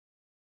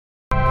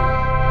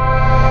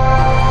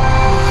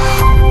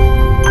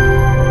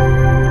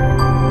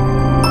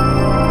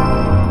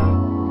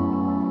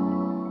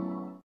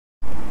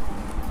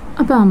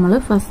അപ്പോൾ നമ്മൾ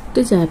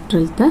first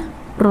ചാപ്റ്ററിലത്തെ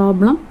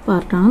problem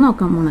പാർട്ടാണ്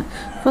നോക്കാൻ പോകുന്നത്.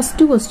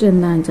 ഫസ്റ്റ് ക്വസ്റ്റ്യൻ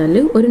എന്താണെന്ന് വെച്ചാൽ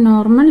ഒരു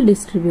നോർമൽ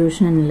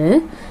ഡിസ്ട്രിബ്യൂഷനിൽ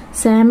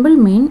സാമ്പിൾ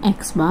മീൻ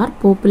എക്സ് ബാർ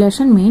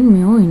പോപ്പുലേഷൻ മീൻ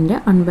മ്യൂവിൻ്റെ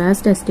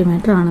അൺബയാസ്ഡ്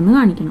എസ്റ്റിമേറ്റർ ആണെന്ന്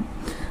കാണിക്കണം.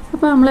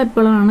 അപ്പോൾ നമ്മൾ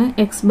എപ്പോഴാണ്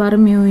എക്സ് ബാർ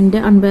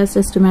മ്യൂവിൻ്റെ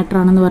അൺബയാസ്ഡ് എസ്റ്റിമേറ്റർ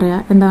ആണെന്ന്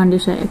പറയുക? എന്താ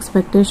condition?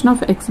 Expectation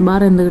of X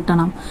bar എന്ത്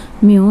കിട്ടണം?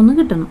 മ്യൂ എന്ന്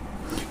കിട്ടണം.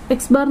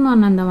 എക്സ് ബാർ എന്ന്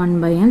പറഞ്ഞാൽ എന്താ?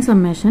 1/n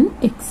സമ്മേഷൻ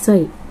എക്സ്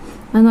ഐ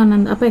അതെന്ന് പറഞ്ഞാൽ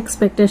എന്താ? അപ്പോൾ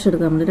എക്സ്പെക്ടേഷൻ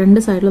എടുക്കുക. നമ്മൾ രണ്ട്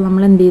സൈഡിൽ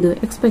നമ്മൾ എന്ത് ചെയ്തു?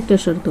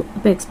 എക്സ്പെക്ടേഷൻ എടുത്തു.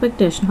 അപ്പോൾ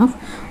expectation of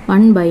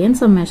 1/n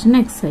summation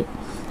X I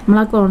നമ്മൾ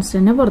ആ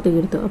കോൺസ്റ്റന്റിനെ പുറത്തേക്ക്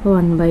എടുത്തു. അപ്പോൾ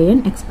 1/n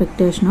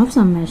expectation of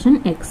summation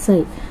X I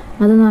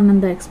അതെന്ന് പറഞ്ഞാൽ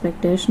എന്താ?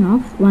 Expectation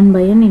of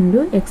 1/n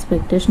into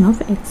expectation of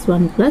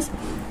x1 plus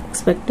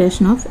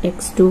expectation of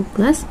x2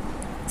 plus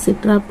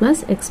etcetera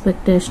plus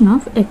expectation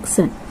of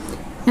xn.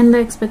 എന്താ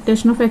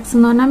എക്സ്പെക്ടേഷൻ ഓഫ് x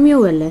എന്ന് പറഞ്ഞാൽ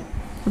മ്യൂ അല്ലേ?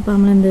 അപ്പോൾ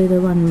നമ്മൾ എന്ത് ചെയ്തു?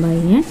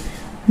 1/n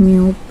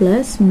mu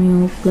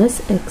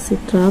plus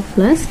etcetera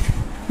plus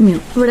mu.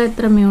 ഇവിടെ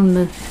എത്ര മ്യൂ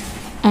ഉണ്ട്?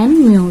 n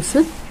മ്യൂസ്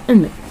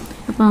ഉണ്ട്.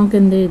 അപ്പോൾ നമുക്ക്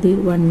എന്ത് എഴുതി?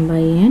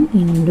 1/n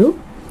into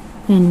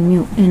n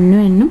mu.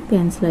 എന്നും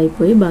ക്യാൻസൽ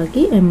ആയിപ്പോയി,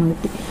 ബാക്കി m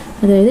കിട്ടി.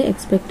 അതായത്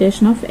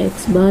expectation of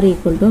X bar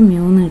equal to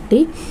mu എന്ന് കിട്ടി.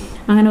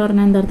 അങ്ങനെ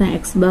പറഞ്ഞാൽ എന്താ അർത്ഥം?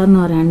 എക്സ് ബാർ എന്ന്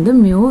പറയുന്നത്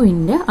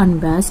മ്യൂവിൻ്റെ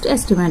അൺബയാസ്ഡ്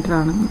എസ്റ്റിമേറ്റർ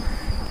ആണ്.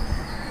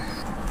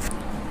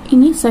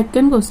 ഇനി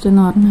സെക്കൻഡ് ക്വസ്റ്റ്യൻ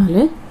എന്ന് പറഞ്ഞാൽ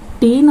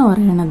ടി എന്ന്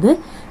പറയുന്നത്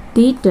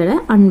തീറ്റയുടെ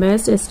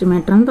അൺബയാസ്ഡ്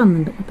എസ്റ്റിമേറ്റർ ആണ്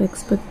തന്നിട്ടുണ്ട്. അപ്പോൾ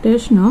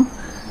expectation of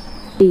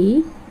T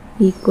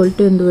equal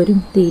to എന്ത് വരും?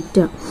 തീറ്റ.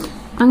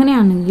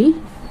 അങ്ങനെയാണെങ്കിൽ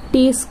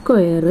ടി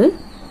സ്ക്വയർ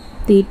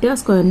തീറ്റ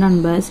സ്ക്വയറിൻ്റെ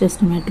അൺബയാസ്ഡ്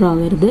എസ്റ്റിമേറ്റർ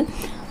ആവരുത്.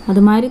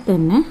 അതുമാതിരി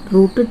തന്നെ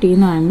റൂട്ട് ടി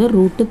എന്ന് പറയുന്നത്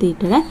റൂട്ട്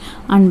തീറ്റയുടെ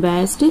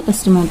അൺബയാസ്ഡ്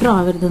എസ്റ്റിമേറ്റർ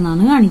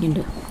ആവരുതെന്നാണ്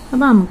കാണിക്കേണ്ടത്.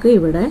 അപ്പോൾ നമുക്ക്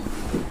ഇവിടെ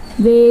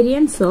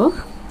വേരിയൻസ്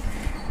ഓഫ്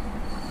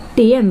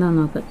ടി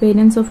എന്താണെന്ന് നോക്കാം.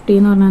 വേരിയൻസ് ഓഫ് ടി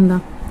എന്ന് പറഞ്ഞാൽ എന്താ?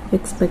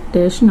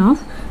 Expectation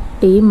of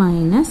T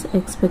minus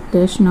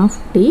expectation of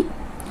T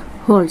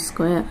whole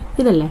square.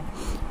 ഇതല്ലേ?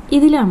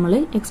 ഇതിൽ നമ്മൾ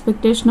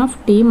expectation of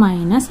T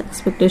minus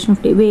expectation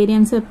of T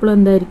variance എപ്പോഴും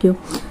എന്തായിരിക്കും?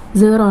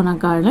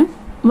 0-നേക്കാളും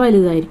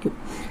വലുതായിരിക്കും.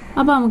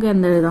 അപ്പോൾ നമുക്ക്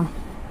എന്തെഴുതാം?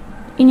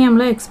 ഇനി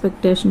നമ്മൾ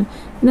എക്സ്പെക്ടേഷൻ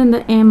ഇതെന്താ?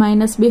 A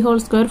minus B whole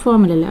square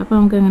ഫോമിലല്ലേ? അപ്പോൾ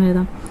നമുക്ക് എങ്ങനെ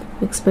എഴുതാം?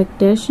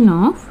 Expectation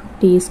of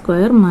T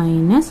square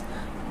minus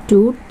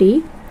 2t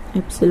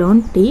epsilon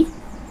T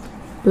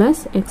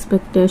plus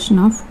expectation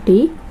of T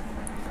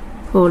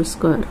whole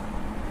square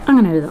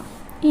അങ്ങനെ എഴുതാം.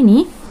 ഇനി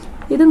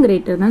ഇതും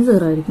ഗ്രേറ്റർ ദാൻ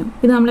 0 ആയിരിക്കും.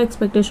 ഇത് നമ്മൾ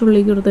എക്സ്പെക്ടേഷൻ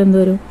ഉള്ളിലേക്ക് കൊടുത്താൽ എന്ത്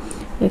വരും?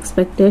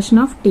 Expectation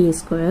of T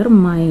square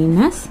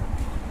minus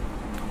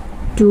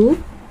 2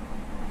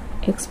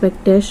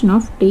 expectation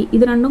of T.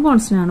 ഇത് രണ്ടും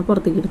കോൺസ്റ്റന്റ് ആണ്,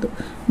 പുറത്തേക്ക് എടുത്തു.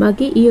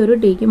 ബാക്കി ഈ ഒരു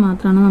ടിക്ക്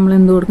മാത്രമാണ് നമ്മൾ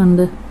എന്ത്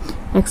കൊടുക്കുന്നത്?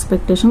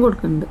 എക്സ്പെക്ടേഷൻ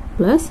കൊടുക്കുന്നത്.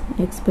 Plus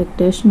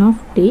expectation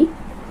of T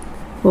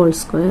whole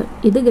square.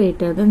 ഇത്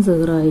ഗ്രേറ്റർ ദാൻ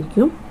 0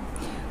 ആയിരിക്കും.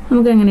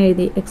 നമുക്ക് എങ്ങനെ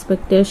എഴുതി?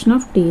 Expectation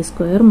of T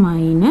square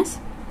minus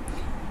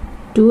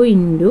 2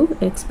 into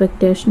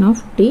expectation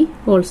of T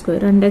whole square.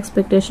 രണ്ട്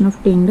എക്സ്പെക്ടേഷൻ ഓഫ്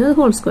ടി ഉണ്ട്,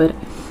 whole square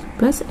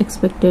plus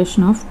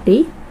expectation of T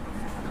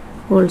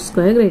whole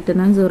square greater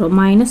than 0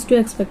 minus 2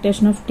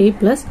 expectation of T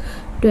plus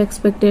 2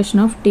 expectation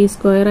of T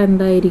square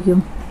എന്തായിരിക്കും?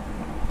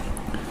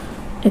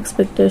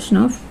 Expectation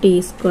of T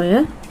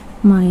square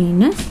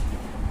minus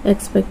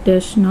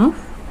expectation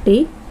of T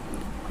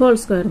whole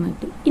square എന്ന്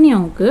കിട്ടി. ഇനി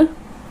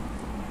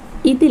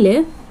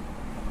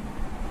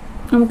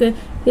നമുക്ക്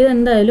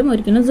ഇതെന്തായാലും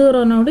ഒരിക്കലും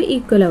 0-നോട്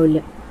equal ആവില്ല.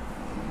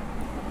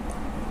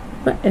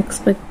 അപ്പം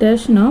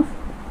expectation of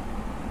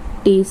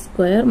T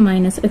square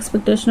minus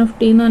expectation of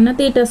T എന്ന് പറഞ്ഞാൽ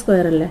തീറ്റ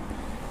സ്ക്വയർ അല്ലേ?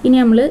 ഇനി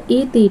നമ്മൾ ഈ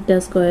തീറ്റ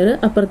സ്ക്വയർ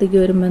അപ്പുറത്തേക്ക്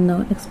വരുമ്പോൾ എന്താ?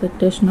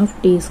 Expectation of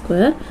T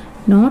square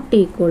not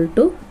equal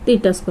to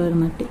theta square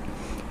എന്ന് കിട്ടി.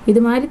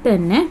 ഇതുമാതിരി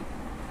തന്നെ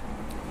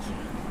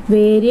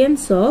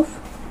വേരിയൻസ് ഓഫ്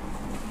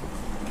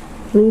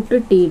റൂട്ട്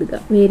ടി എടുക്കുക.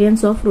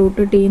 വേരിയൻസ് ഓഫ്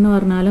റൂട്ട് ടി എന്ന്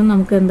പറഞ്ഞാലും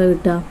നമുക്ക് എന്താ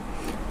കിട്ടുക?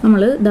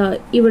 നമ്മൾ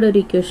ഇവിടെ ഒരു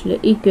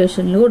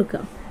ഇക്വേഷനിൽ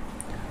കൊടുക്കാം.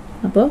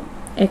 അപ്പോൾ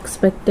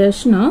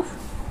expectation of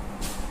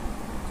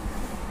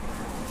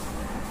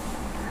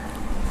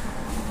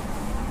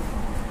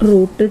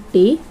root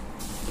T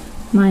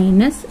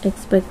minus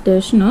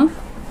expectation of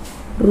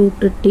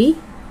root T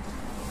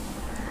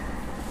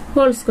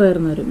whole square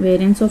എന്ന് വരും.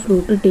 വേരിയൻസ് ഓഫ്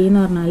റൂട്ട് ടി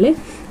എന്ന് പറഞ്ഞാൽ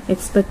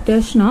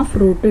expectation of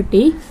root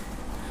T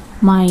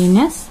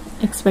minus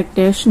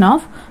expectation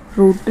of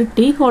root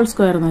T whole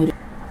square എന്ന് വരും.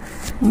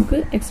 നമുക്ക്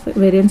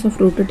വേരിയൻസ് ഓഫ്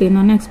റൂട്ട് ടി എന്ന്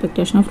പറഞ്ഞാൽ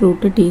expectation of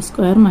root T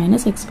square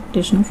minus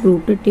expectation of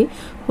root T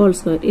whole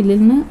square. ഇതിൽ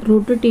നിന്ന്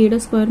root ടിയുടെ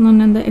സ്ക്വയർ എന്ന്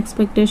പറഞ്ഞാൽ എന്താ?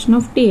 എക്സ്പെക്ടേഷൻ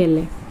ഓഫ് ടി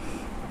അല്ലേ?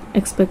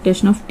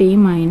 Expectation of T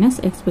minus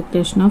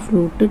expectation of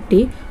root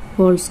T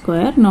whole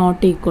square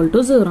not equal to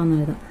 0 എന്ന്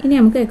എഴുതാം. ഇനി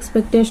നമുക്ക്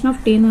എക്സ്പെക്ടേഷൻ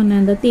ഓഫ് ടി എന്ന് പറഞ്ഞാൽ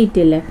എന്താ? തീറ്റ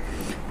അല്ലേ?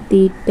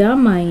 Theta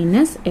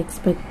minus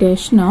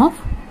expectation of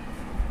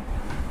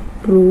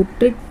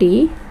root T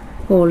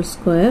whole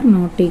square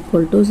not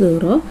equal to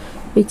 0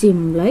 which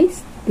implies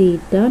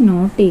theta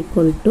not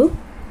equal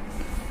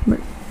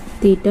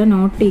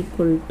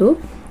to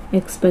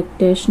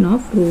expectation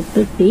of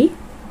root T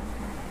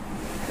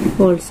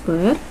whole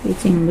square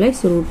which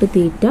implies root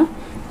theta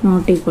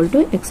not equal to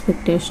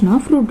expectation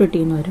of root T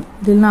എന്ന് വരും.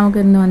 ഇതിൽ നമുക്ക്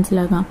എന്ത്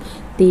മനസ്സിലാക്കാം?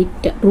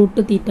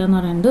 Root തീറ്റ എന്ന്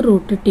പറയുന്നത്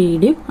root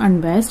ടിയുടെയും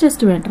unbiased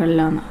estimator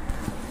അല്ല എന്ന്.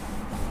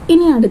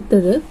 ഇനി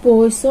അടുത്തത്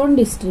പോയ്സോൺ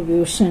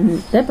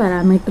ഡിസ്ട്രിബ്യൂഷൻ്റെ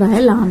പാരാമീറ്ററായ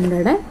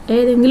ലാംഡയുടെ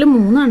ഏതെങ്കിലും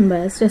 3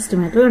 അൺബയസ്ഡ്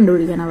എസ്റ്റിമേറ്റർ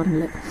കണ്ടുപിടിക്കാനാണ്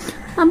പറഞ്ഞത്.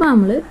 അപ്പോൾ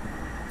നമ്മൾ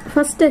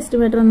ഫസ്റ്റ്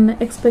എസ്റ്റിമേറ്റർ എന്ന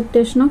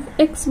എക്സ്പെക്ടേഷൻ ഓഫ്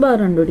എക്സ് ബാർ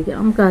കണ്ടുപിടിക്കുക.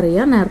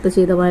 നമുക്കറിയാം നേരത്തെ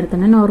ചെയ്ത മാതിരി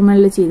തന്നെ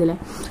നോർമലിൽ ചെയ്തില്ലേ,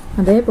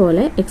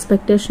 അതേപോലെ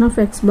expectation of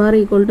X bar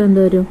equal to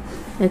എന്ത് വരും?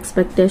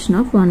 Expectation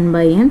of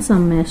 1/n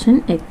summation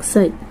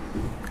xi,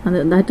 അത്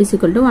that is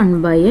equal to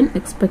 1/n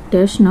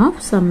expectation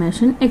of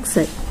summation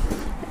xi.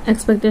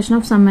 Expectation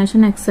of summation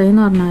xi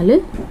എന്ന് പറഞ്ഞാൽ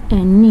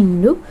n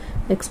into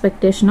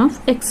expectation of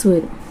X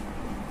വരും.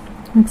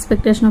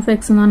 എക്സ്പെക്ടേഷൻ ഓഫ്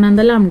എക്സ് എന്ന് പറഞ്ഞാൽ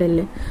എന്താ? Lambda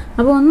അല്ലേ.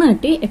 അപ്പോൾ ഒന്ന്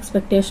കിട്ടി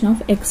expectation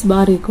of X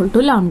bar equal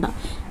to lambda.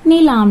 ഇനി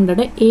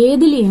ലാംഡയുടെ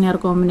ഏത് ലീനിയർ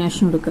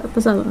കോമ്പിനേഷൻ എടുക്കുക?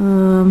 അപ്പോൾ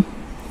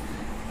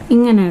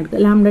ഇങ്ങനെ എടുക്കുക,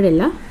 ലാംഡയുടെ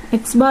അല്ല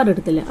എക്സ് ബാർ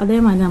എടുത്തില്ല,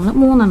 അതേമാതിരി നമ്മൾ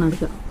 3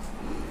 എടുക്കുക.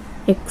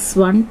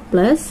 x1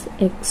 plus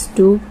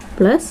x2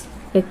 plus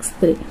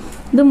x3.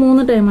 ഇത്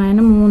 3 ടൈം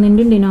ആയതിന്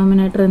 3ൻ്റെയും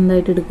ഡിനോമിനേറ്റർ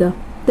എന്തായിട്ട് എടുക്കുക?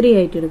 3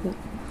 ആയിട്ട് എടുക്കുക.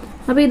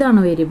 അപ്പോൾ ഇതാണ്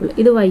വേരിയബിൾ,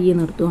 ഇത് y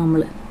നിർത്തും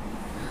നമ്മൾ.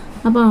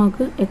 അപ്പോൾ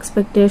നമുക്ക്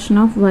എക്സ്പെക്ടേഷൻ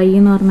ഓഫ് y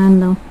എന്ന് പറഞ്ഞാൽ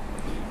എന്താ?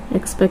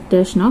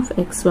 Expectation of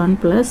x1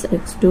 plus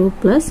x2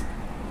 plus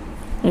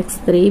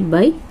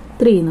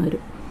x3/3 എന്ന്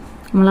വരും.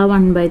 നമ്മൾ ആ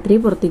 1/3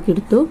 പുറത്തേക്ക്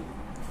എടുത്തു.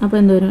 അപ്പോൾ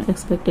എന്ത് വരും?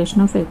 Expectation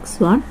of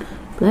x1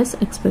 plus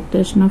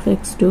expectation of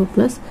x2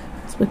 plus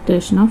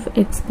expectation of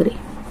x3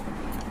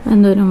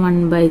 എന്ത് വരും?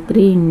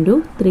 1/3 ഇൻറ്റു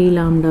 3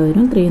 ലാംഡ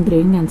വരും. 3യും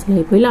 3യും ക്യാൻസൽ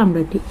ആയിപ്പോയി, ലാംഡ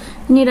കിട്ടി.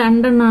 ഇനി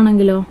 2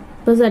 ആണെങ്കിലോ?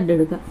 ഇപ്പോൾ z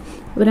എടുക്കുക.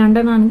 അപ്പോൾ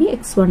 2 ആണെങ്കിൽ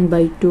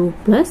x1/2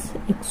 പ്ലസ്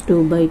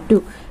x2/2.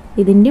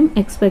 ഇതിൻ്റെയും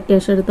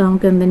എക്സ്പെക്ടേഷൻ എടുത്താൽ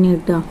നമുക്ക് എന്തെന്നെ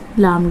കിട്ടുക?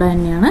 ലാംഡ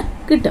തന്നെയാണ്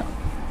കിട്ടുക.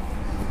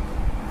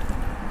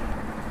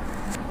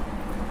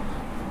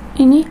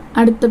 ഇനി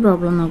അടുത്ത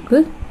പ്രോബ്ലം നോക്ക്.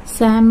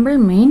 സാമ്പിൾ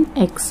മീൻ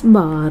എക്സ്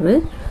ബാർ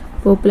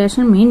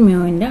പോപ്പുലേഷൻ മീൻ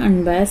മ്യൂവിൻ്റെ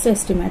അൺബയസ്ഡ്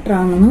എസ്റ്റിമേറ്റർ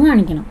ആണെന്ന്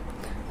കാണിക്കണം.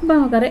 അപ്പോൾ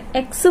നമുക്കറിയാം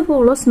X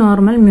follows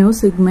normal mu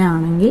sigma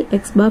ആണെങ്കിൽ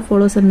എക്സ് ബാർ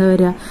ഫോളോസ് എന്താ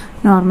വരിക?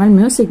 Normal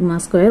mu sigma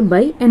square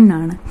by n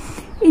ആണ്.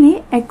 ഇനി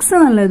എക്സ്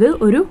എന്നുള്ളത്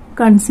ഒരു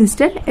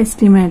കൺസിസ്റ്റന്റ്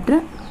എസ്റ്റിമേറ്റർ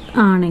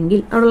ആണെങ്കിൽ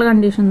അവിടെയുള്ള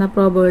കണ്ടീഷൻ എന്താ?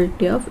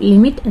 Probability off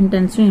limit n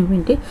tends to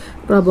infinity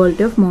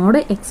probability of mode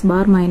X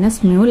bar minus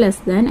mu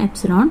less than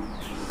epsilon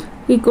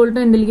equal to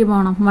എന്തിലേക്ക്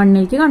പോകണം?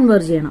 1ലേക്ക്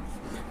കൺവേർജ് ചെയ്യണം.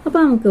 അപ്പോൾ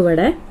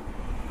നമുക്കിവിടെ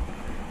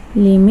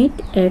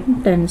limit n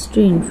tends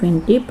to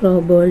infinity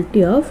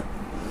probability of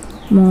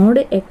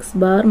mode X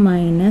bar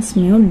minus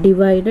mu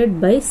divided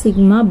by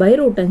sigma by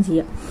root n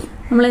ചെയ്യാം.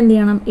 നമ്മൾ എന്ത്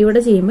ചെയ്യണം? ഇവിടെ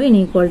ചെയ്യുമ്പോൾ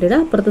ഇനീക്വാളിറ്റിയുടെ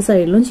അപ്പുറത്തെ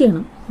സൈഡിലും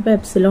ചെയ്യണം. അപ്പോൾ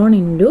epsilon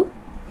into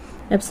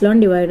epsilon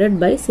divided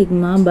by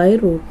sigma by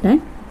root n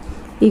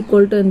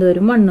equal to എന്ത്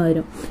വരും? 1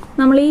 വരും.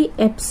 നമ്മൾ ഈ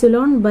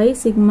epsilon by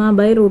sigma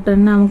by root n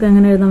നമുക്ക്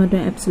എങ്ങനെ എഴുതാൻ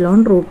പറ്റും? Epsilon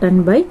root n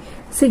by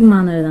sigma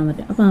എന്ന് എഴുതാൻ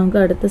പറ്റും. അപ്പോൾ നമുക്ക്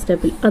അടുത്ത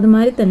സ്റ്റെപ്പിൽ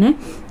അതുമാതിരി തന്നെ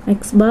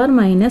X bar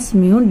minus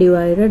mu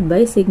divided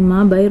by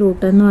sigma by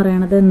root എന്ന്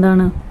പറയുന്നത്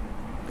എന്താണ്?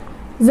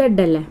 z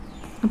അല്ലേ.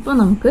 അപ്പോൾ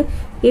നമുക്ക്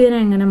ഇതിനെ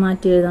എങ്ങനെ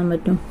മാറ്റി എഴുതാൻ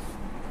പറ്റും?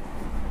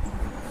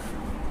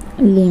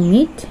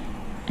 Limit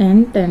n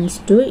tends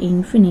to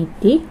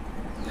infinity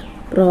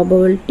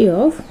probability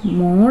of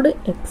mode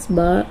X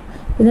bar,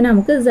 ഇതിനെ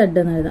നമുക്ക് z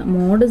എന്ന് എഴുതാം.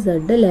 Mode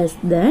z less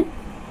than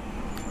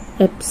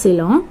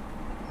epsilon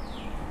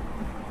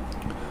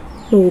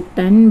root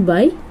n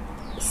by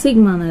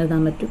sigma എന്ന്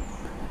എഴുതാൻ പറ്റും.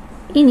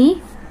 ഇനി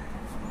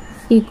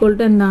ഈക്വൽ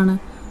ടു എന്താണ്?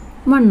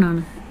 1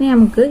 ആണ്. ഇനി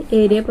നമുക്ക്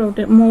ഏരിയ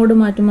പ്രോപ്പർട്ടി മോഡ്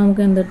മാറ്റുമ്പോൾ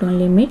നമുക്ക് എന്ത് കിട്ടും?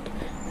 Limit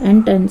n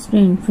tends to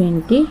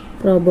infinity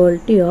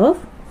probability of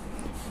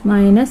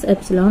minus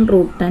epsilon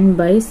root n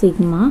by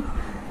sigma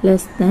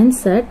less than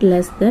z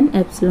less than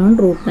epsilon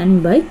root n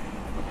by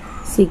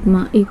sigma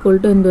equal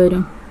to എന്ത്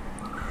വരും?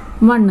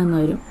 1 എന്ന്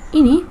വരും.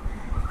 ഇനി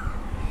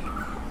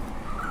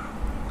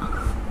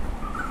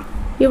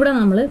ഇവിടെ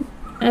നമ്മൾ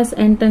as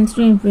n tends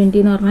to infinity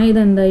എന്ന് പറഞ്ഞാൽ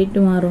ഇതെന്തായിട്ട്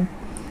മാറും?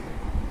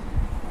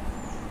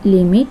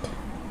 Limit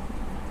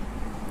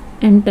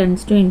n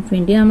tends to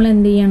infinity നമ്മൾ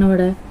എന്ത് ചെയ്യണം?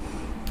 ഇവിടെ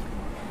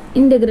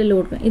ഇൻ്റഗ്രൽ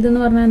കൊടുക്കണം. ഇതെന്ന്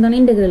പറഞ്ഞാൽ എന്താണ്?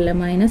 ഇൻ്റഗ്രൽ അല്ലേ.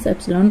 Minus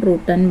epsilon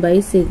root n by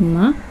sigma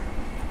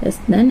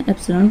less than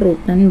epsilon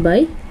root n by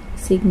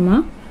sigma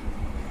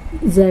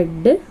z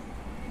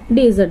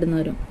dz എന്ന്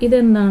വരും.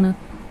 ഇതെന്താണ്?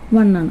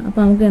 1 ആണ്.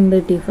 അപ്പോൾ നമുക്ക് എന്ത്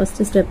കിട്ടി?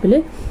 ഫസ്റ്റ് സ്റ്റെപ്പിൽ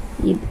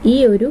ഈ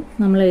ഒരു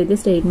നമ്മൾ എഴുതിയ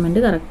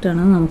സ്റ്റേറ്റ്മെൻറ്റ് കറക്റ്റ്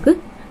ആണെന്ന് നമുക്ക്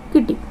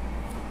കിട്ടി.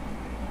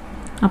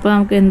 അപ്പോൾ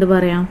നമുക്ക് എന്ത്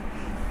പറയാം?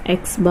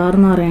 എക്സ് ബാർ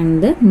എന്ന്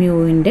പറയുന്നത്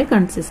മ്യൂവിൻ്റെ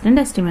കൺസിസ്റ്റന്റ്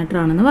എസ്റ്റിമേറ്റർ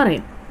ആണെന്ന്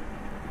പറയാം.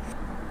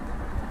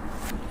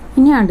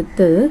 ഇനി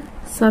അടുത്തത്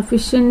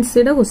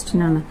സഫിഷ്യൻസിയുടെ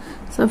ക്വസ്റ്റ്യൻ ആണ്.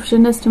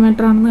 സഫിഷ്യന്റ്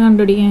എസ്റ്റിമേറ്റർ ആണെന്ന്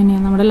കണ്ടുപിടിക്കാൻ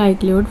നമ്മുടെ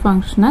ലൈക്ലിഹുഡ്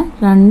ഫംഗ്ഷന്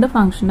 2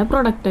 ഫംഗ്ഷൻ്റെ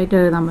പ്രൊഡക്റ്റ് ആയിട്ട്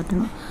എഴുതാൻ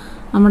പറ്റുന്നു.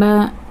 നമ്മുടെ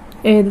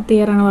ഏത്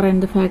തിയറാണ്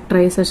പറയുന്നത്?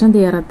 ഫാക്ടറൈസേഷൻ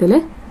തിയറത്തിൽ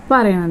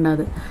പറയുന്നുണ്ട്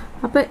അത്.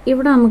 അപ്പോൾ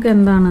ഇവിടെ നമുക്ക്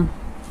എന്താണ്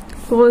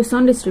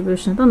പോയ്സോൺ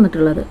ഡിസ്ട്രിബ്യൂഷൻ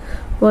തന്നിട്ടുള്ളത്?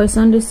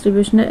 Poisson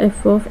ഡിസ്ട്രിബ്യൂഷൻ്റെ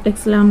F of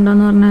X lambda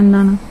എന്ന് പറഞ്ഞാൽ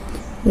എന്താണ്?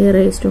 A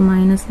raise to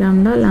minus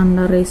lambda lambda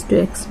raise to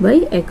X by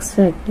X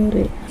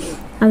factorial.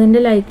 അതിൻ്റെ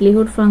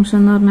ലൈക്ലിഹുഡ് ഫംഗ്ഷൻ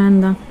എന്ന് പറഞ്ഞാൽ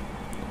എന്താ?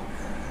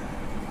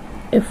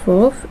 F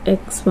of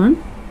X one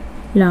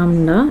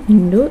lambda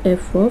into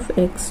F of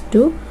X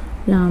to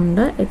lambda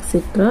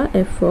extra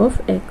F of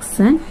X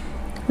N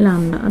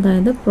lambda.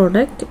 അതായത്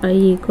product I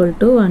equal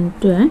to 1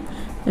 to n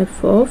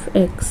F of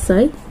X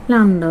I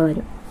lambda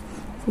വരും.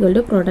 Equal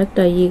to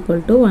product I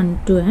equal to 1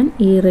 to n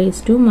E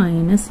raise to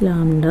minus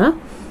lambda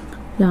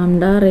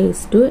lambda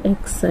raise to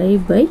xi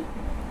by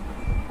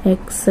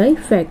xi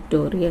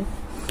factorial.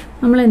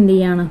 നമ്മൾ എന്ത്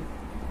ചെയ്യാണ്,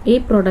 ഈ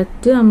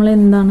product നമ്മൾ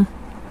എന്താണ്,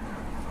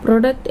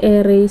 product A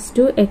raise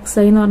to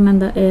xi എന്ന് പറഞ്ഞാൽ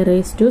എന്താ, A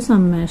raise to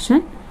summation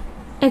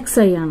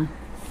xi ആണ്.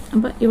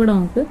 അപ്പം ഇവിടെ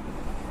നമുക്ക്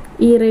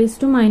E raise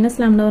to minus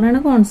lambda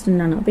പറയുന്നത്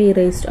കോൺസ്റ്റന്റ് ആണ്. അപ്പോൾ ഇ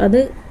റേസ് ടു അത്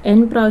n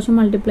പ്രാവശ്യം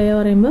മൾട്ടിപ്ലൈ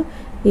പറയുമ്പോൾ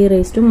E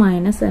raise to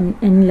minus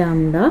n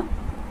lambda,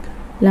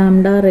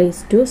 lambda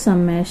raise to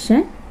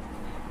summation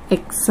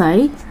xi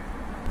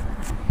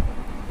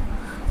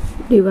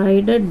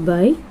divided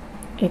by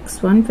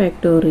x1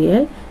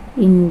 factorial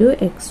into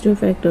x2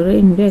 factorial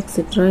into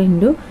etcetera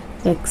into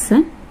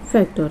xn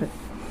factorial.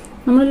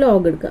 നമ്മൾ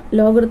log എടുക്കുക,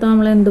 log എടുത്താൽ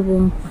നമ്മൾ എന്ത്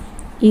പോവും,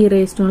 ഇ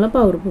റേസ് ടു ഉള്ള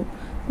പവർ പോവും.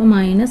 അപ്പോൾ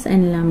മൈനസ്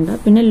n ലാംഡ,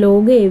 പിന്നെ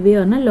ലോഗ് എ ബി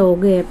പറഞ്ഞാൽ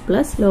log A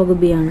plus log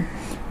B ആണ്.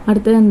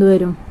 അടുത്തത് എന്ത്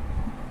വരും,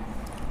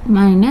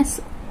 മൈനസ്,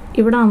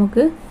 ഇവിടെ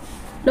നമുക്ക്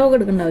ലോഗ്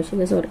എടുക്കേണ്ട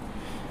ആവശ്യമില്ല, സോറി.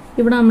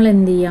 ഇവിടെ നമ്മൾ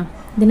എന്ത് ചെയ്യാം,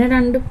 ഇതിനെ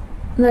രണ്ട്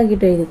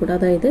ഇതാക്കിയിട്ട് എഴുതിക്കൂടെ,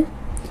 അതായത്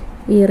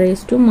E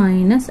raise to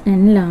minus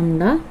n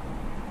lambda,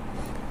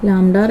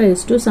 lambda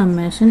raise to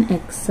summation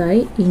xi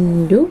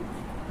into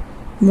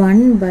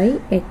 1 by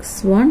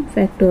x1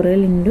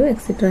 factorial into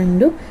etcetera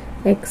into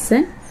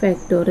xn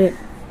factorial.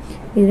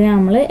 ഇതിനെ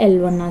നമ്മൾ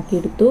L1 ആക്കി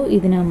എടുത്തു,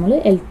 ഇതിനെ നമ്മൾ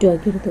L2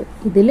 ആക്കി എടുത്തു.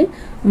 ഇതിൽ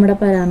നമ്മുടെ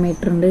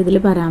പാരാമീറ്റർ ഉണ്ട്, ഇതിൽ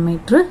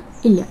പാരാമീറ്റർ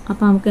ഇല്ല.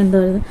 അപ്പോൾ നമുക്ക് എന്താ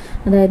പറയുക,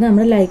 അതായത്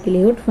നമ്മുടെ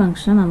ലൈക്ലിഹുഡ്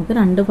ഫംഗ്ഷൻ നമുക്ക്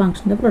രണ്ട്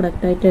ഫംഗ്ഷൻ്റെ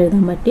പ്രൊഡക്റ്റ് ആയിട്ട്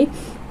എഴുതാൻ പറ്റി.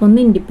 ഒന്ന്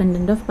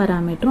ഇൻഡിപെൻഡൻറ്റ് ഓഫ്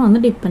പാരാമീറ്ററും ഒന്ന്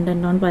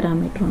ഡിപ്പെൻഡൻറ്റ് ഓൺ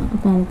പാരാമീറ്ററുമാണ്.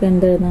 അപ്പോൾ നമുക്ക്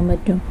എന്ത് എഴുതാൻ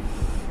പറ്റും,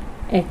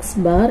 X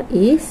bar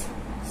is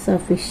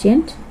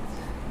sufficient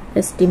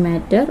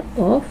estimator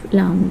of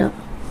lambda.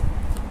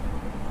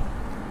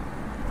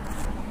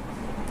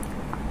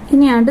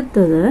 ഇനി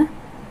അടുത്തത്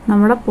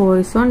നമ്മുടെ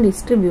പോയ്സോൺ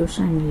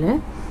ഡിസ്ട്രിബ്യൂഷനിൽ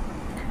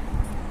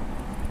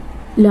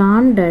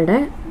ലാംഡയുടെ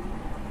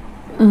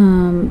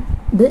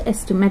ഇത്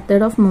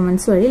മെത്തേഡ് ഓഫ്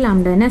മൊമെന്റ്സ് വഴി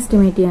ലാംഡനെ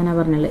എസ്റ്റിമേറ്റ് ചെയ്യാനാണ്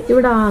പറഞ്ഞത്.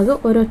 ഇവിടെ ആകെ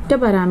ഒരൊറ്റ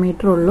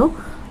പാരാമീറ്റർ ഉള്ളൂ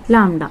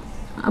ലാംഡ.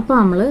 അപ്പോൾ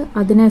നമ്മൾ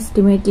അതിനെ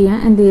എസ്റ്റിമേറ്റ് ചെയ്യാൻ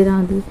എന്ത് ചെയ്താൽ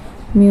മതി,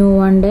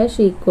 μ1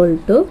 ഈക്വൽ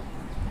ടു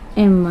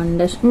m1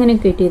 ഇങ്ങനെ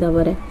ഇക്വേറ്റ് ചെയ്താൽ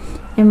പോരെ.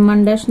 m1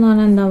 എന്ന്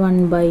പറഞ്ഞാൽ എന്താ,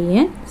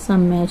 1/n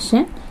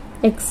സമ്മേഷൻ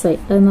xi,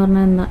 അതെന്ന്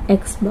പറഞ്ഞാൽ എന്താ,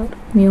 എക്സ് ബാർ.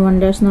 μ1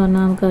 എന്ന്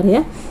പറഞ്ഞാൽ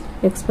നമുക്കറിയാം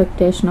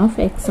എക്സ്പെക്ടേഷൻ ഓഫ്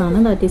x ആണ്,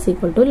 that is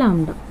equal to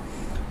lambda.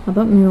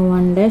 അപ്പം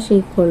μ1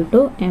 equal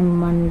to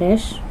m1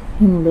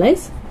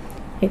 implies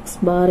X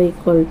bar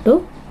equal to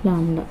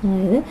lambda.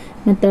 അതായത്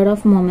മെത്തേഡ്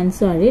ഓഫ്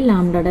മൊമെന്റ്സ് വഴി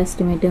ലാംഡയുടെ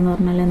എസ്റ്റിമേറ്റ് എന്ന്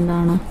പറഞ്ഞാൽ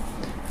എന്താണ്,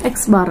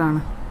 എക്സ് ബാർ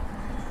ആണ്.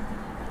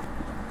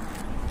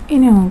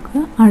 ഇനി നമുക്ക്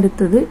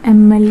അടുത്തത്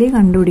MLE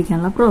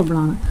കണ്ടുപിടിക്കാനുള്ള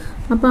പ്രോബ്ലമാണ്.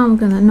 അപ്പോൾ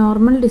നമുക്ക് എന്താ,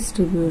 നോർമൽ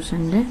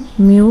ഡിസ്ട്രിബ്യൂഷൻ്റെ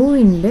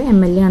മ്യൂവിൻ്റെ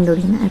MLE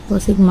കണ്ടുപിടിക്കണം. അപ്പോൾ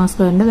സിഗ്മ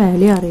സ്ക്വയറിൻ്റെ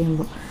വാല്യൂ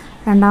അറിയുമ്പോൾ.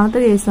 രണ്ടാമത്തെ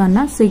കേസ്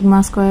പറഞ്ഞാൽ സിഗ്മ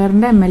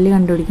സ്ക്വയറിൻ്റെ MLE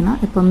കണ്ടുപിടിക്കണം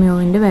ഇപ്പോൾ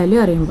മ്യൂവിൻ്റെ വാല്യൂ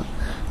അറിയുമ്പോൾ.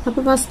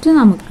 അപ്പോൾ ഫസ്റ്റ്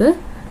നമുക്ക്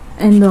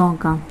എന്ത്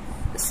നോക്കാം,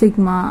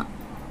 സിഗ്മ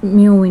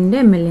മ്യൂവിൻ്റെ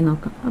MLE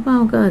നോക്കാം. അപ്പോൾ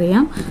നമുക്ക്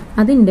അറിയാം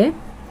അതിൻ്റെ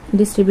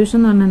ഡിസ്ട്രിബ്യൂഷൻ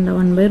എന്ന് പറഞ്ഞാൽ എന്താ,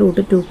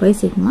 1/√2π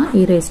sigma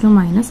E raise to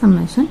minus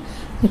summation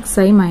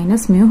xi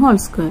minus mu whole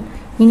square.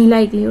 ഇനി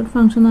ലൈക്ലിഹുഡ്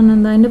ഫംഗ്ഷൻ എന്ന് പറഞ്ഞാൽ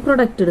എന്താ, അതിൻ്റെ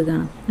പ്രൊഡക്റ്റ്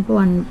എടുക്കണം. അപ്പോൾ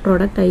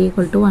product i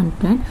equal to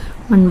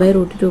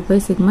 1/√2π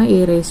sigma E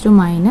raise to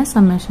minus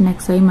summation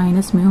xi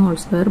minus mu whole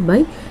square by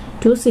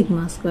 2 sigma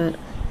square.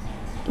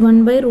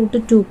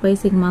 1/√2π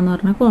sigma എന്ന്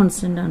പറഞ്ഞാൽ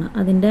constant ആണ്.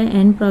 അതിൻ്റെ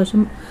n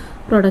പ്രാവശ്യം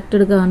പ്രൊഡക്റ്റ്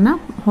എടുക്കുക പറഞ്ഞാൽ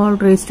ഹോൾ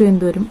റേസ് ടു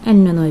എന്ത് വരും, n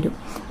എന്ന് വരും.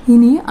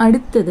 ഇനി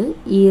അടുത്തത്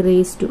ഇ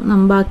റേസ് ടു,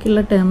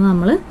 ബാക്കിയുള്ള ടേം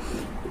നമ്മൾ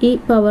ഈ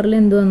പവറിൽ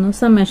എന്ത് വന്നു,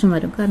 സമ്മേഷൻ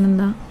വരും. കാരണം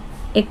എന്താ,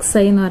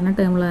 xi എന്ന് പറഞ്ഞ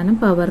ടേമിൽ തന്നെ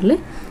പവറിൽ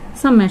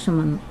സമ്മേഷൻ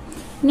വന്നു.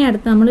 ഇനി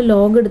അടുത്ത് നമ്മൾ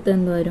ലോഗ് എടുത്ത്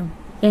എന്ത് വരും,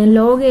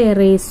 log A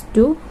raise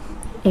to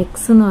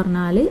X എന്ന്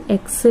പറഞ്ഞാൽ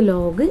എക്സ്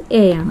ലോഗ്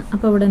എ ആണ്.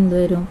 അപ്പോൾ ഇവിടെ എന്ത്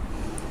വരും,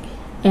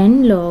 n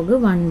log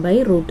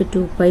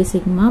 1/√2π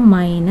sigma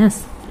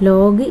minus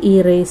log E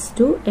raise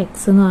to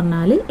X എന്ന്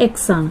പറഞ്ഞാൽ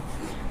എക്സ് ആണ്.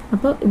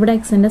 അപ്പോൾ ഇവിടെ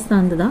എക്സിൻ്റെ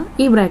സ്ഥാനത്ത്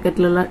ഈ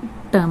ബ്രാക്കറ്റിലുള്ള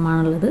ടേം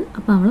ആണുള്ളത്.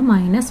 അപ്പോൾ നമ്മൾ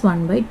minus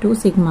 1/2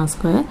 sigma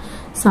square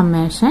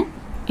summation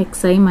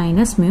xi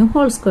minus mu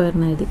whole square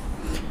എന്ന് എഴുതി.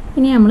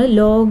 ഇനി നമ്മൾ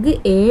ലോഗ്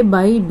എ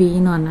ബൈ ബി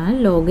എന്ന് പറഞ്ഞാൽ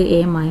log A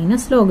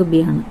minus log B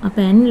ആണ്.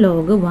 അപ്പോൾ n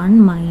log 1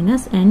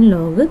 minus n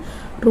log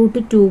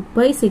 √2π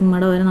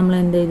സിഗ്മയുടെ വരെ നമ്മൾ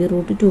എന്ത് എഴുതി,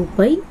 √2π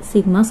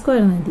സിഗ്മ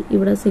സ്ക്വയർ എന്ന് എഴുതി.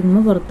 ഇവിടെ സിഗ്മ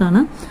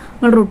പുറത്താണ്,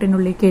 നമ്മൾ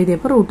റൂട്ടിനുള്ളിലേക്ക്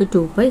എഴുതിയപ്പോൾ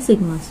 √2π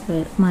sigma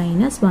square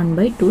minus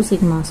 1/2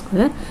 sigma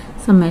square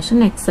summation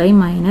xi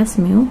minus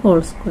mu whole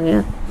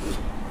square.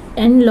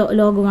 n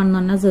log 1 എന്ന്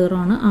പറഞ്ഞാൽ 0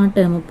 ആണ്, ആ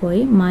ടേം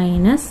പോയി.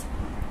 മൈനസ്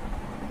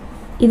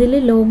ഇതിൽ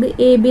ലോഗ്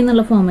എ ബി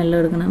എന്നുള്ള ഫോമിലാണ്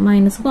എടുക്കണം,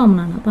 മൈനസ് കോമൺ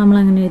ആണ്. അപ്പോൾ നമ്മൾ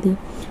അങ്ങനെ എഴുതി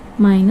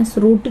മൈനസ്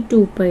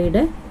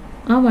 √2πയുടെ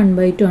ആ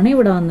 1/2 ആണ്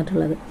ഇവിടെ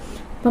വന്നിട്ടുള്ളത്.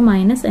 അപ്പോൾ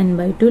minus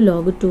n/2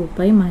 log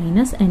 2π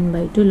minus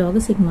n/2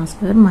 log sigma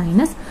square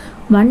minus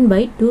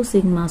 1/2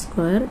 sigma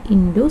square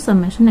into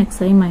summation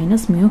xi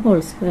minus mu whole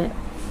square.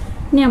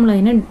 ഇനി നമ്മൾ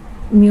അതിനെ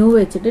മ്യൂ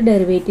വെച്ചിട്ട്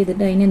ഡെറിവേറ്റ്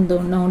ചെയ്തിട്ട് അതിനെ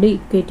എന്തുകൊണ്ടോട്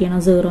ഇക്വേറ്റ്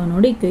ചെയ്യണം,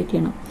 0നോട് ഇക്വേറ്റ്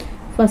ചെയ്യണം.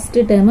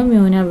 ഫസ്റ്റ് ടേം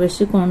മ്യൂവിനെ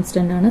അപേക്ഷിച്ച്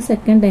കോൺസ്റ്റന്റ് ആണ്,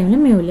 സെക്കൻഡ് ടേമിൽ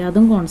മ്യൂ ഇല്ല,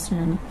 അതും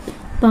കോൺസ്റ്റന്റ് ആണ്.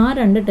 അപ്പോൾ ആ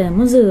രണ്ട്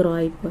ടേമും 0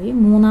 ആയിപ്പോയി.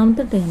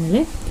 മൂന്നാമത്തെ ടേമിൽ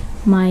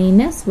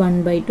മൈനസ്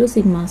 1/2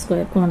 സിഗ്മ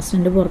സ്ക്വയർ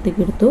കോൺസ്റ്റന്റ്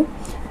പുറത്തേക്ക് എടുത്തു,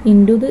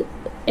 ഇൻറ്റു ഇത്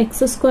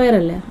എക്സ് സ്ക്വയർ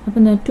അല്ലേ,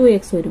 അപ്പം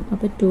 2x വരും.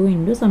 അപ്പോൾ 2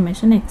 into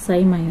summation xi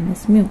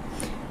minus mu.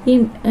 ഈ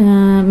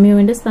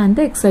മ്യൂവിൻ്റെ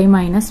സ്ഥാനത്ത് എക്സ് ഐ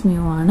മൈനസ്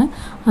മ്യൂ ആണ്.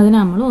 അതിന്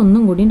നമ്മൾ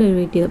ഒന്നും കൂടി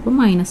ഡെറിവേറ്റ് ചെയ്തപ്പോൾ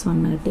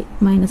 -1 കിട്ടി.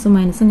 മൈനസും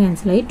മൈനസും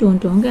ക്യാൻസലായി, 2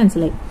 2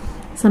 ക്യാൻസലായി.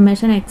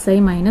 Summation X I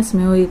minus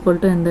mu equal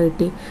to എന്ത്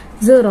കിട്ടി?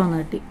 0 എന്ന്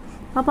കിട്ടി.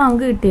 അപ്പോൾ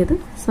നമുക്ക് കിട്ടിയത്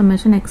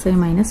summation X I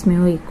minus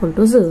mu equal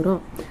to 0.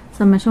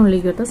 Summation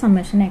ഉള്ളിലേക്ക് എടുത്ത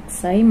സമ്മേഷൻ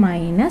എക്സ് ഐ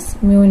മൈനസ്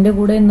മ്യൂവിൻ്റെ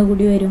കൂടെ എന്ത്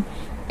കൂടി വരും?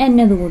 n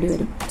ഇത് കൂടി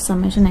വരും.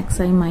 Summation X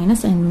I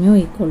minus N mu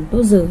equal to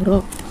 0.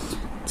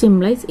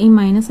 സിംപ്ലൈസ് ഈ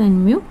മൈനസ് എൻ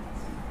മ്യൂ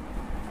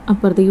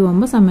അപ്പുറത്തേക്ക്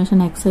പോകുമ്പോൾ summation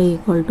X I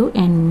equal to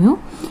N mu.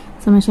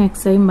 Summation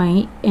X I by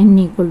N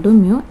equal to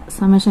mu.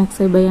 Summation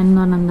X I by N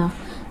എന്ന് പറഞ്ഞാൽ എന്താ?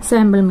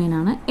 Sample മീൻ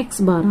ആണ്,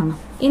 X bar ആണ്.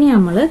 ഇനി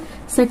നമ്മൾ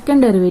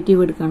സെക്കൻഡ് ഡെറിവേറ്റീവ്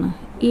എടുക്കുകയാണ്.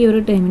 ഈ ഒരു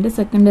ടൈമിൻ്റെ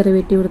സെക്കൻഡ്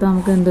ഡെറിവേറ്റീവ് എടുത്താൽ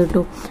നമുക്ക് എന്ത്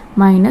കിട്ടും?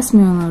 മൈനസ്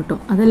മ്യൂ എന്ന് കിട്ടും.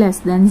 അത്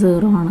ലെസ് ദാൻ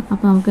 0 ആണ്.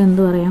 അപ്പോൾ നമുക്ക്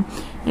എന്ത് പറയാം?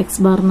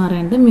 എക്സ് ബാർ എന്ന്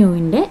പറയുന്നത്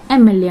മ്യൂവിൻ്റെ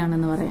MLE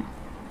ആണെന്ന് പറയാം.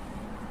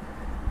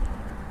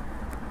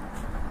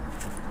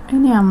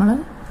 ഇനി നമ്മൾ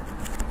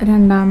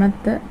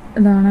രണ്ടാമത്തെ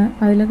ഇതാണ്,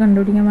 അതിൽ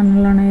കണ്ടുപിടിക്കാൻ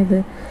പറഞ്ഞുള്ളതാണ് ഇത്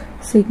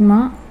സിഗ്മ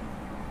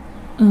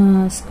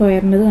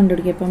സ്ക്വയറിൻ്റെ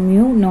കണ്ടുപിടിക്കുക. അപ്പം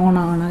മ്യൂ നോൺ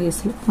ആണ്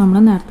കേസിൽ നമ്മൾ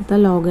നേരത്തെ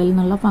ലോഗൽ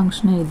എന്നുള്ള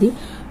ഫംഗ്ഷൻ എഴുതി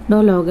ഡോ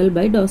ലോഗൽ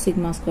ബൈ ഡോ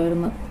സിഗ്മ സ്ക്വയർ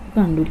എന്ന്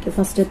കണ്ടുപിടിക്കുക.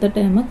 ഫസ്റ്റത്തെ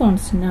ടൈം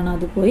കോൺസ്റ്റന്റ് ആണ്,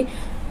 അത് പോയി.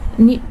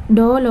 ഇനി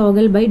ഡോ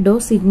ലോഗൽ ബൈ ഡോ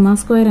സിഗ്മ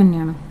സ്ക്വയർ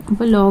തന്നെയാണ്.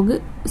 അപ്പോൾ ലോഗ്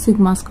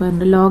സിഗ്മ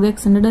സ്ക്വയറിൻ്റെ ലോഗ്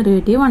എക്സിൻ്റെ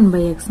ഡെറിവേറ്റീവ്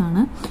 1/x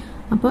ആണ്.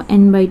 അപ്പോൾ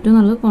n/2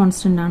 എന്നുള്ളത്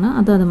കോൺസ്റ്റന്റ് ആണ്,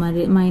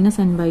 അതുമാതിരി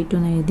 -n/2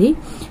 എന്ന് എഴുതി.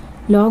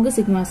 ലോഗ്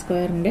സിഗ്മ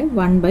സ്ക്വയറിൻ്റെ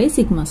 1/σ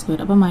സ്ക്വയർ,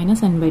 അപ്പോൾ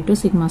 -n/2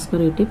 സിഗ്മ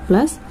സ്ക്വയർ കിട്ടി.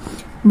 പ്ലസ്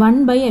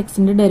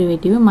 1/xന്റെ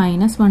ഡെറിവേറ്റീവ്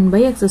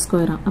 -1/x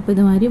സ്ക്വയർ ആണ്. അപ്പോൾ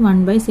ഇതുമാതിരി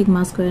 1/σ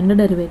സ്ക്വയറിന്റെ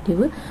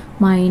ഡെറിവേറ്റീവ്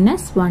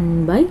 -1/σ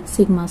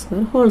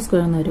സ്ക്വയർ ഹോൾ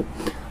സ്ക്വയർ എന്ന് വരും.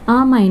 ആ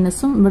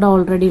മൈനസും ഇവിടെ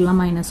ഓൾറെഡി ഉള്ള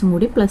മൈനസും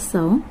കൂടി പ്ലസ്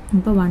ആവും.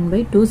 അപ്പോൾ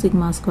 1/2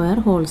 sigma square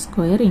whole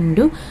square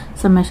into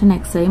summation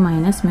X I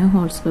minus mu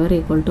whole square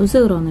equal to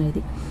 0 എന്ന്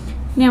എഴുതി.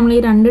 ഇനി നമ്മൾ ഈ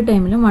രണ്ട്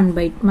ടൈമിലും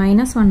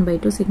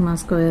 -1/2 സിഗ്മ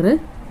സ്ക്വയർ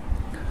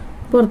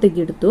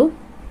പുറത്തേക്ക് എടുത്തു.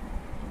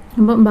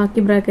 അപ്പം ബാക്കി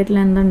ബ്രാക്കറ്റിൽ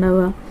എന്താ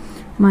ഉണ്ടാവുക?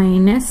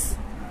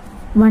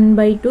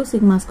 -1/2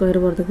 സിഗ്മ സ്ക്വയർ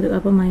പുറത്തേക്ക് എടുക്കുക.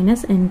 അപ്പോൾ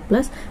 -n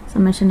plus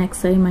summation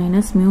X I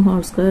minus mu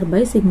whole square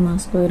by sigma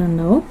square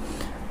ഉണ്ടാവും.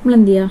 നമ്മൾ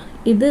എന്ത് ചെയ്യുക?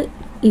 ഇത്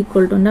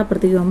ഈക്വൽ ടു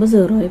അപ്പുറത്തേക്ക് പോകുമ്പോൾ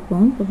 0 ആയി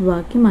പോകും. അപ്പോൾ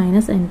ബാക്കി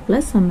 -n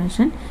plus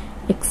summation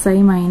X I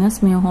minus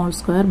mu whole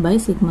square by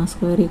sigma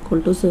square equal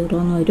to 0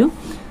 എന്ന് വരും.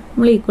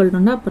 നമ്മൾ ഈക്വൽ ടു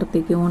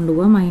അപ്പുറത്തേക്ക്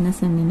കൊണ്ടുപോകാം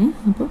 -n-ന്.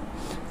 അപ്പോൾ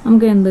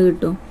നമുക്ക് എന്ത്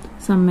കിട്ടും?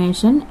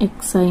 Summation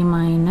X I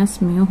minus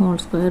mu whole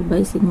square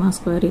by sigma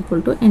square equal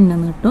to n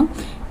എന്ന് കിട്ടും.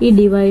 ഈ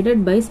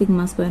ഡിവൈഡഡ് ബൈ സിഗ്മ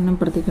സ്ക്വയറിന്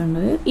അപ്പുറത്തേക്ക്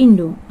ഉണ്ടാവുക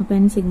ഇൻറ്റു. അപ്പോൾ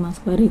n sigma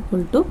square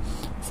equal to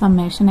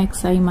summation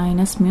X I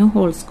minus mu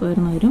whole square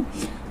എന്ന് വരും.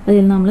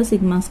 അതിൽ നമ്മൾ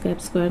സിഗ്മ സ്ക്വയർ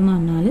എന്ന്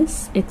പറഞ്ഞാൽ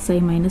X I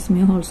minus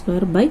mu whole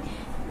square by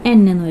n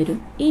എന്ന് വരും.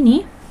 ഇനി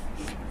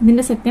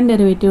ഇതിൻ്റെ സെക്കൻഡ്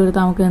ഡെറിവേറ്റീവ്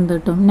എടുത്താൽ നമുക്ക് എന്ത്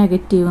കിട്ടും?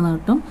 നെഗറ്റീവ് എന്ന്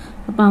കിട്ടും.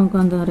 അപ്പോൾ നമുക്ക്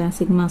എന്താ പറയുക?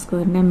 സിഗ്മ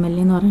സ്ക്വയറിൻ്റെ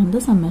MLE എന്ന് പറയുന്നത്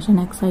summation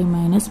X I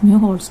minus mu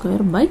whole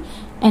square by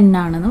n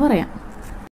ആണെന്ന് പറയാം.